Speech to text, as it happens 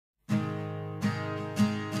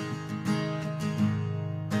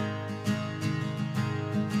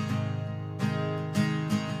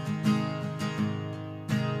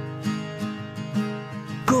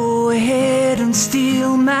ahead and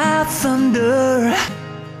steal my thunder.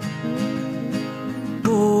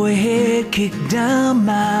 Go ahead, kick down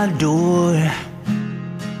my door.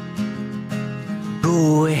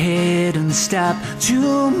 Go ahead and stop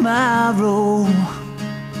tomorrow.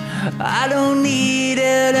 I don't need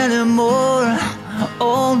it anymore,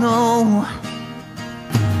 oh no.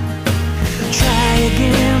 Try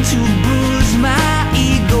again to bruise my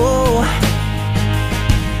ego.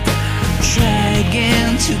 Try again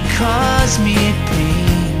to cause me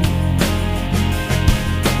pain.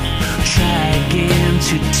 Try again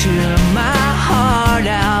to tear my heart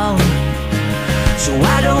out, so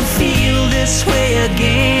I don't feel this way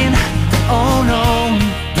again, oh no.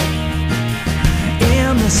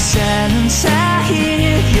 In the silence I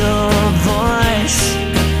hear your voice.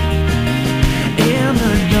 In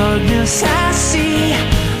the darkness I see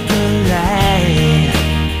the light.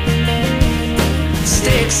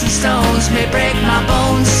 Sticks and stones may break my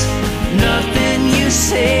bones. Nothing you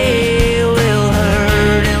say will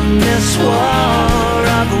hurt in this war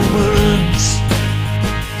of words.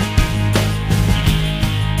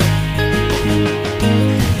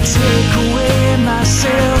 Take away my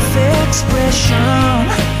self-expression.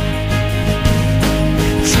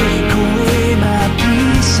 Take away my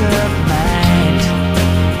peace of mind.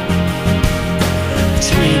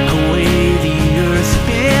 Take away the earth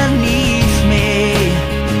beneath me,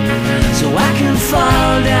 so I can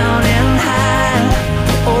fall down and hide,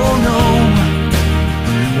 oh no.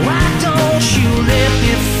 Why don't you let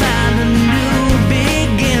me find a new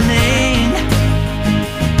beginning?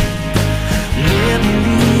 Let me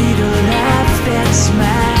lead a life that's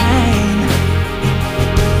mine.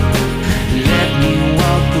 Let me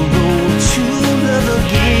walk the road to love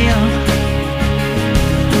again,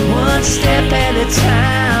 one step at a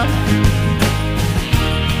time.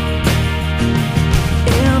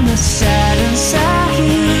 In the silence I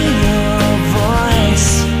hear your voice.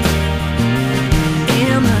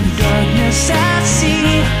 In the darkness I see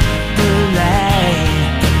the light.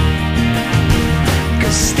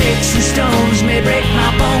 'Cause sticks and stones may break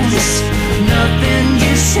my bones. Nothing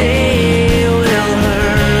you say will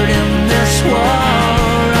hurt in this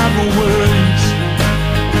war of words.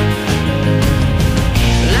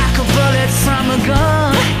 Like a bullet from a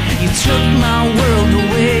gun, you took my world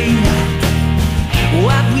away.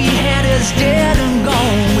 What we had is dead and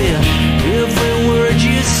gone with every word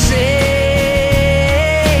you say.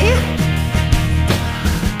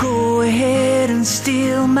 Go ahead and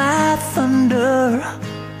steal my thunder.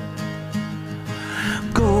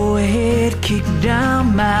 Go ahead, kick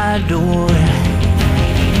down my door.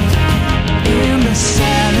 In the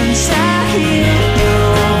silence I hear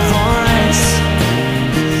your voice.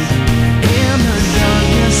 In the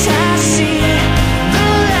darkness I see the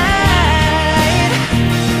light.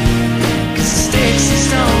 'Cause sticks and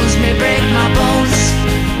stones may break my bones.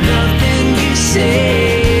 Nothing you say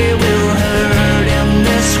will hurt in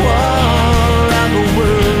this war of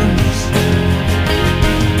words.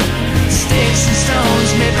 Sticks and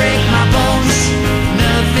stones may break my bones.